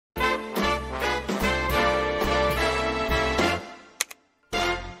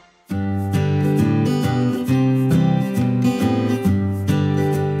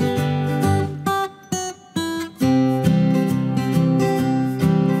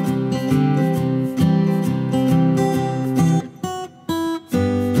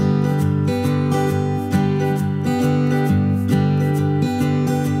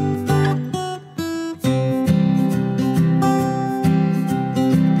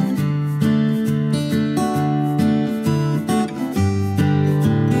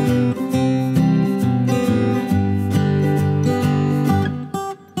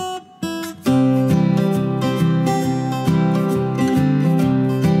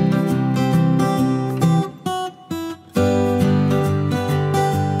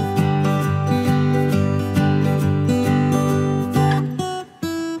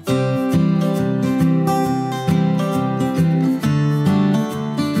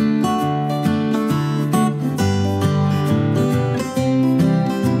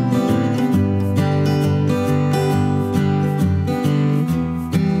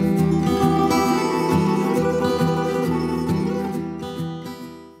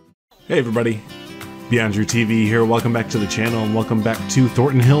Hey everybody, BeyondDrewTV here. Welcome back to the channel and welcome back to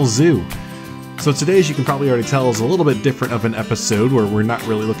Thorton Hills Zoo. So today, as you can probably already tell, is a little bit different of an episode where we're not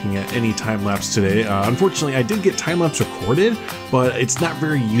really looking at any time-lapse today. Unfortunately, I did get time-lapse recorded, but it's not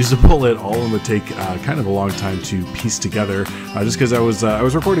very usable at all and would take kind of a long time to piece together. Just because I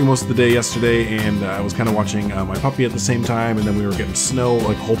was recording most of the day yesterday and I was kind of watching my puppy at the same time, and then we were getting snow,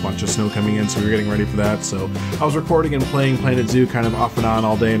 like a whole bunch of snow coming in, so we were getting ready for that. So I was recording and playing Planet Zoo kind of off and on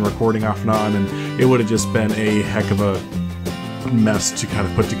all day and recording off and on, and it would have just been a heck of a mess to kind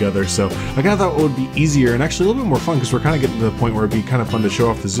of put together. So I kind of thought it would be easier and actually a little bit more fun, because we're kind of getting to the point where it'd be kind of fun to show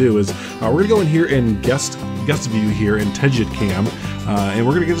off the zoo, is we're gonna go in here and guest view here in Tegid Cam, and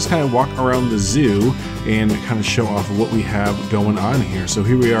we're gonna just kind of walk around the zoo and kind of show off what we have going on here. So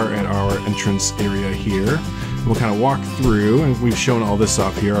here we are at our entrance area here. We'll kind of walk through, and we've shown all this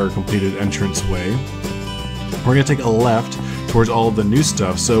off here, our completed entrance way. We're gonna take a left towards all of the new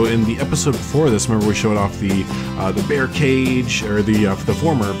stuff. So in the episode before this, remember we showed off the bear cage, or the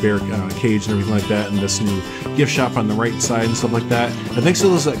former bear cage and everything like that, and this new gift shop on the right side and stuff like that. And thanks to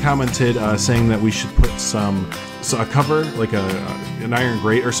those that commented saying that we should put a cover, like an iron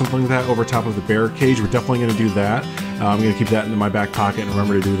grate or something like that over top of the bear cage. We're definitely going to do that. I'm going to keep that in my back pocket and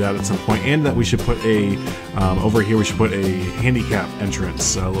remember to do that at some point. And that we should put over here, we should put a handicap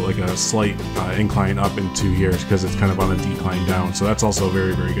entrance, like a slight incline up into here, because it's kind of on a decline down. So that's also a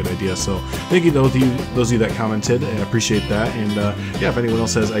very, very good idea. So thank you those of you that commented. I appreciate that. And yeah, if anyone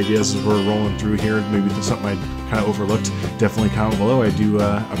else has ideas as we're rolling through here, maybe there's something I kind of overlooked, definitely comment below. I do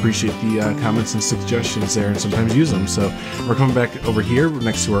appreciate the comments and suggestions there, and sometimes use them. So we're coming back over here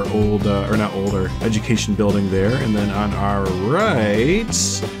next to our our education building there, and then on our right,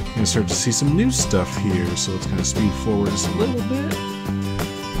 we're gonna start to see some new stuff here. So let's kind of speed forward just a little bit.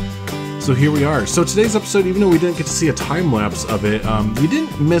 So here we are. So today's episode, even though we didn't get to see a time lapse of it, we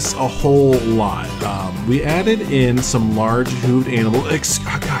didn't miss a whole lot. We added in some large hoofed animals.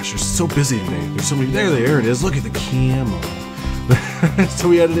 Oh gosh, they're so busy today. There's so many. There it is. Look at the camel. So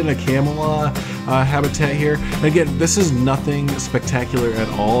we added in a camel habitat here. And again, this is nothing spectacular at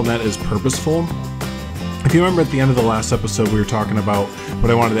all, and that is purposeful. If you remember at the end of the last episode, we were talking about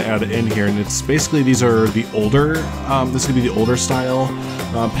what I wanted to add in here, and it's basically these are the older, this could be the older style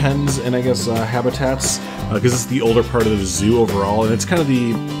pens and I guess habitats, because it's the older part of the zoo overall, and it's kind of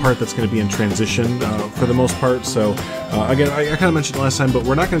the part that's going to be in transition for the most part. So again, I kind of mentioned last time, but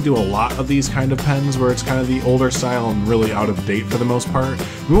we're not going to do a lot of these kind of pens where it's kind of the older style and really out of date for the most part.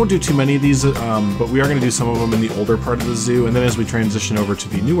 We won't do too many of these, but we are going to do some of them in the older part of the zoo, and then as we transition over to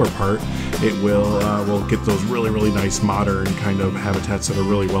the newer part, it will we'll get those really, really nice modern kind of habitats that are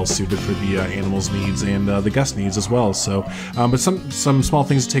really well suited for the animals' needs and the guest needs as well. So, but some small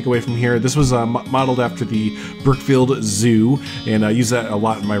things to take away from here. This was modeled after the Brookfield Zoo, and I use that a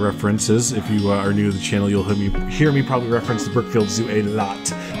lot in my references. If you are new to the channel, you'll hear me probably reference the Brookfield Zoo a lot.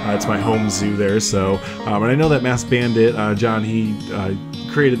 It's my home zoo there. So, and I know that Mass Bandit, John, he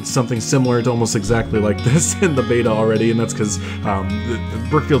created something similar to almost exactly like this in the beta already, and that's because the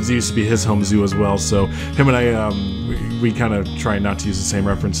Brookfield Zoo used to be his home zoo as well. So him and I, we kind of try not to use the same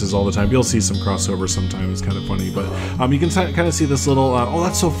references all the time. You'll see some crossover sometimes. It's kind of funny, but you can kind of see this little, oh,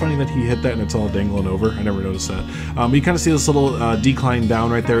 that's so funny that he hit that and it's all dangling over. I never noticed that. You kind of see this little decline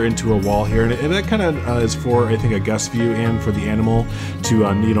down right there into a wall here, and that kind of is for, I think, a guest view and for the animal to,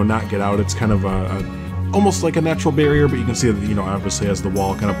 you know, not get out. It's kind of almost like a natural barrier, but you can see that, you know, obviously has the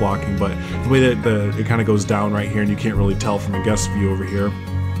wall kind of blocking, but the way that it kind of goes down right here, and you can't really tell from a guest view over here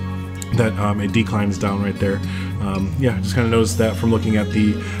that it declines down right there. Yeah, just kind of noticed that from looking at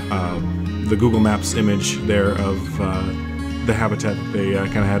the Google Maps image there of the habitat. They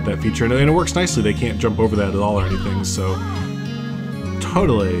kind of had that feature, and it works nicely. They can't jump over that at all or anything, so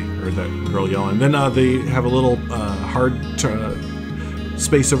totally heard that girl yelling. Then they have a little hard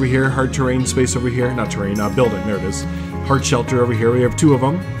space over here, hard terrain space over here, not terrain, building, there it is. Hard shelter over here. We have two of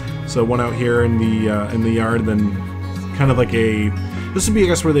them. So one out here in the yard, and then kind of like this would be, I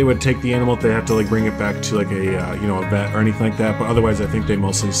guess, where they would take the animal if they have to like bring it back to like a you know, a vet or anything like that. But otherwise, I think they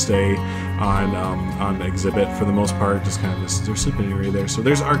mostly stay on the exhibit for the most part. Just kind of their sleeping area there. So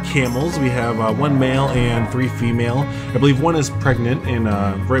there's our camels. We have one male and 3 female. I believe one is pregnant, and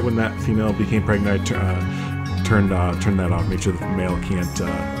right when that female became pregnant, I turn that off, make sure the male can't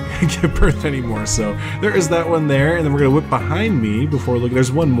give birth anymore. So there is that one there, and then we're gonna whip behind me before looking.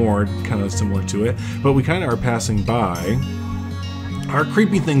 There's one more kind of similar to it, but we kind of are passing by our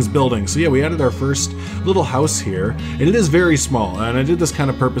Creepy Things building. So yeah, we added our first little house here, and it is very small, and I did this kind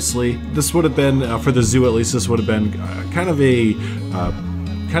of purposely. This would have been, for the zoo at least, this would have been kind of a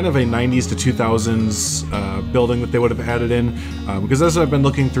kind of a 90s to 2000s building that they would have added in, because as I've been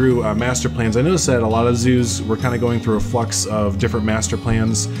looking through master plans, I noticed that a lot of zoos were kind of going through a flux of different master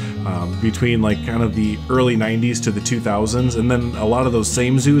plans between like kind of the early 90s to the 2000s, and then a lot of those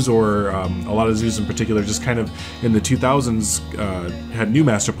same zoos, or a lot of zoos in particular, just kind of in the 2000s had new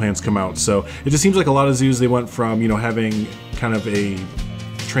master plans come out. So it just seems like a lot of zoos, they went from, you know, having kind of a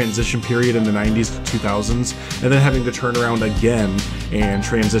transition period in the 90s to 2000s, and then having to turn around again and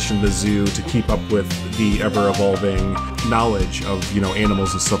transition the zoo to keep up with the ever-evolving knowledge of, you know,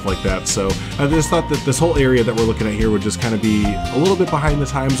 animals and stuff like that. So I just thought that this whole area that we're looking at here would just kind of be a little bit behind the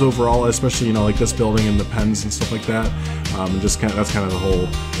times overall, especially, you know, like this building and the pens and stuff like that. And just kind of, that's kind of the whole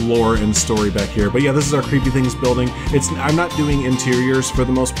lore and story back here. But yeah, this is our Creepy Things building. I'm not doing interiors for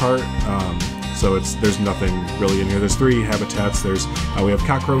the most part. So there's nothing really in here. There's 3 habitats. We have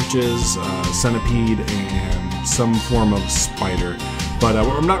cockroaches, centipede, and some form of spider. But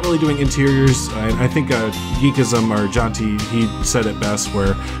I'm not really doing interiors. I think Geekism, or Jonty, he said it best,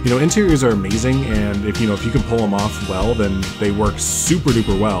 where, you know, interiors are amazing, and if you can pull them off well, then they work super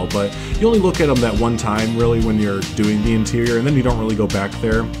duper well. But you only look at them that one time really when you're doing the interior, and then you don't really go back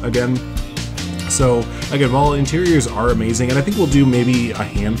there again. So again, while interiors are amazing, and I think we'll do maybe a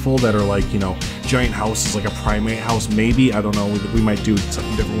handful that are like, you know, giant houses, like a primate house, maybe, I don't know, we might do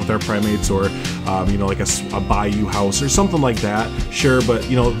something different with our primates, or you know, like a bayou house or something like that, sure. But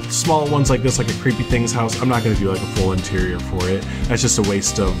you know, small ones like this, like a Creepy Things house, I'm not going to do like a full interior for it. That's just a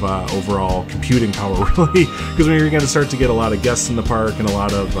waste of overall computing power, really, because when you're going to start to get a lot of guests in the park and a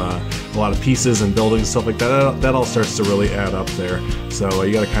lot of pieces and buildings, stuff like that all starts to really add up there. So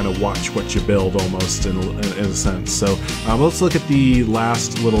you got to kind of watch what you build, almost in a sense. So let's look at the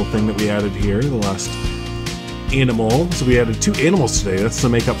last little thing that we added here, the last animal. So we added 2 animals today. That's to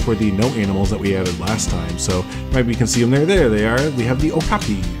make up for the no animals that we added last time. So maybe you can see them there. There they are. We have the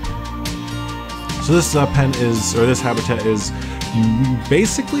okapi. So this this habitat is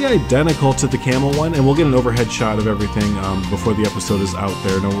basically identical to the camel one, and we'll get an overhead shot of everything before the episode is out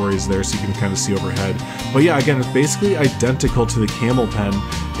there. No worries there, so you can kind of see overhead. But yeah, again, it's basically identical to the camel pen,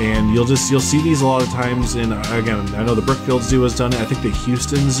 and you'll see these a lot of times in, again, I know the Brookfield Zoo has done it. I think the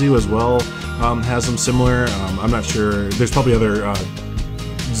Houston Zoo as well has them similar. I'm not sure. There's probably other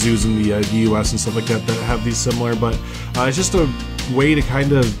zoos in the US and stuff like that have these similar, but it's just a way to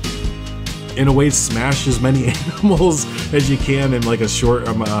kind of, in a way, smash as many animals as you can in like a short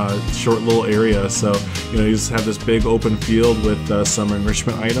little area. So you know, you just have this big open field with some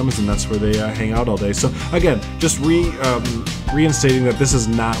enrichment items, and that's where they hang out all day. So again, just reinstating that this is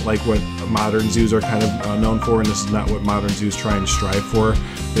not like what modern zoos are kind of known for, and this is not what modern zoos try and strive for.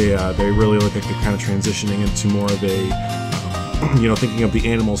 They really look like they're kind of transitioning into more of a you know, thinking of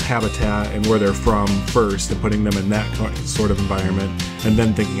the animal's habitat and where they're from first, and putting them in that sort of environment, and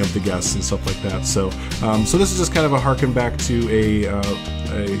then thinking of the guests and stuff like that. So, so this is just kind of a harken back to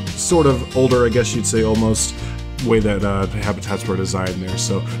a sort of older, I guess you'd say, almost way that the habitats were designed there.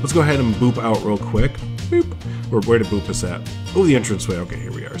 So let's go ahead and boop out real quick. Boop. Where did boop us at? Oh, the entranceway. Okay,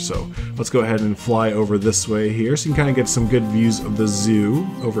 here we are. So let's go ahead and fly over this way here, so you can kind of get some good views of the zoo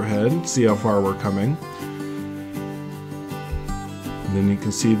overhead. See how far we're coming. And then you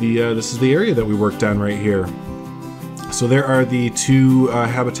can see this is the area that we worked on right here. So there are the 2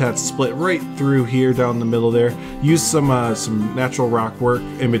 habitats split right through here down the middle there. Use some natural rock work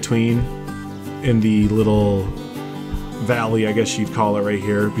in between, in the little valley, I guess you'd call it, right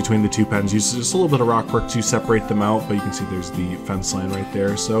here between the 2 pens. Use just a little bit of rock work to separate them out, but you can see there's the fence line right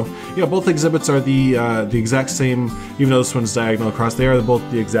there. So yeah, both exhibits are the exact same, even though this one's diagonal across. They are both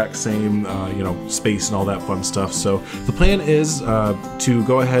the exact same, you know, space and all that fun stuff. So the plan is to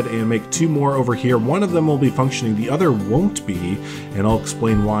go ahead and make 2 more over here. One of them will be functioning, the other won't be, and I'll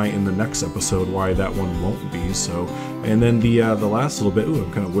explain why in the next episode, why that one won't be. So, and then the last little bit, ooh,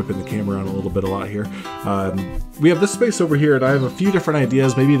 I'm kind of whipping the camera around a lot here. We have this space over here, and I have a few different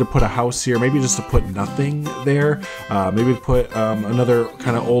ideas. Maybe to put a house here, maybe just to put nothing there, maybe to put another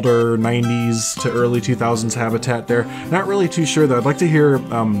kind of older 90s to early 2000s habitat there. Not really too sure though. I'd like to hear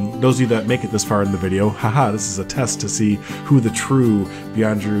those of you that make it this far in the video. Haha, this is a test to see who the true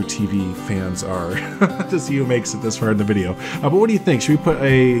BeyondDrewTV fans are. To see who makes it this far in the video. But what do you think? Should we put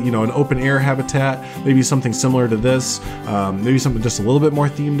an open air habitat? Maybe something similar to this. Maybe something just a little bit more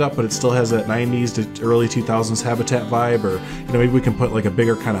themed up, but it still has that 90s to early 2000s habitat vibe, or maybe we can put like a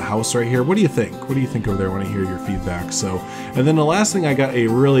bigger kind of house right here. What do you think? What do you think over there? I want to hear your feedback. So, and then the last thing I got a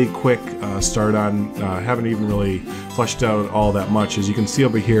really quick start on, haven't even really fleshed out all that much, as you can see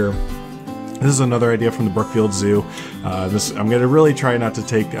over here. This is another idea from the Brookfield Zoo. I'm going to really try not to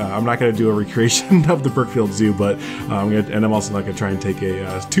take, I'm not going to do a recreation of the Brookfield Zoo, but I'm also not going to try and take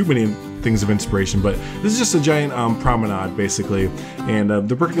too many things of inspiration, but this is just a giant promenade basically, and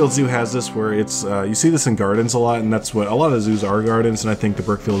the Brookfield Zoo has this where it's you see this in gardens a lot, and that's what a lot of zoos are, gardens, and I think the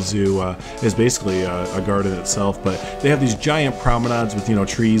Brookfield Zoo is basically a garden itself, but they have these giant promenades with, you know,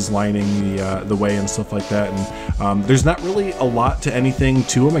 trees lining the way and stuff like that, and there's not really a lot to anything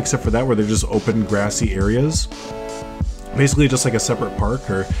to them except for that, where they're just open grassy areas. Basically just like a separate park,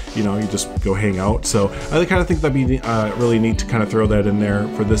 or, you know, you just go hang out. So I kind of think that'd be really neat to kind of throw that in there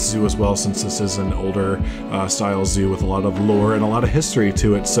for this zoo as well, since this is an older style zoo with a lot of lore and a lot of history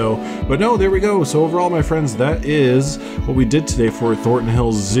to it. So, but no, there we go. So overall, my friends, that is what we did today for Thornton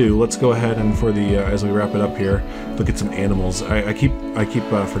Hills Zoo. Let's go ahead and for the as we wrap it up here, look at some animals. I keep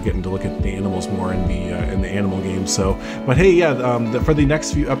forgetting to look at the animals more in the animal game. So, but hey, yeah, for the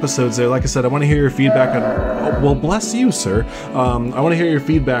next few episodes there, like I said, I want to hear your feedback on. Oh, well, bless you, sir. I want to hear your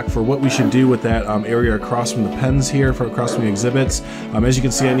feedback for what we should do with that area across from the pens here, across from the exhibits. As you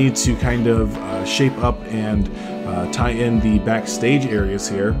can see, I need to kind of shape up and tie in the backstage areas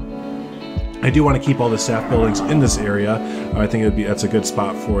here. I do want to keep all the staff buildings in this area. I think that's a good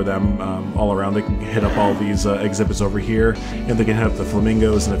spot for them all around. They can hit up all these exhibits over here, and they can hit up the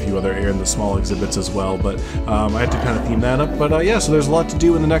flamingos and a few other and the small exhibits as well. But I have to kind of theme that up. But yeah, so there's a lot to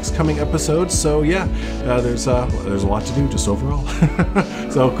do in the next coming episodes. So yeah, there's a lot to do just overall.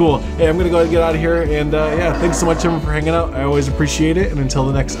 So cool. Hey, I'm gonna go ahead and get out of here. And yeah, thanks so much everyone for hanging out. I always appreciate it. And until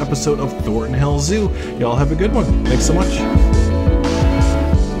the next episode of Thornton Hills Zoo, y'all have a good one. Thanks so much.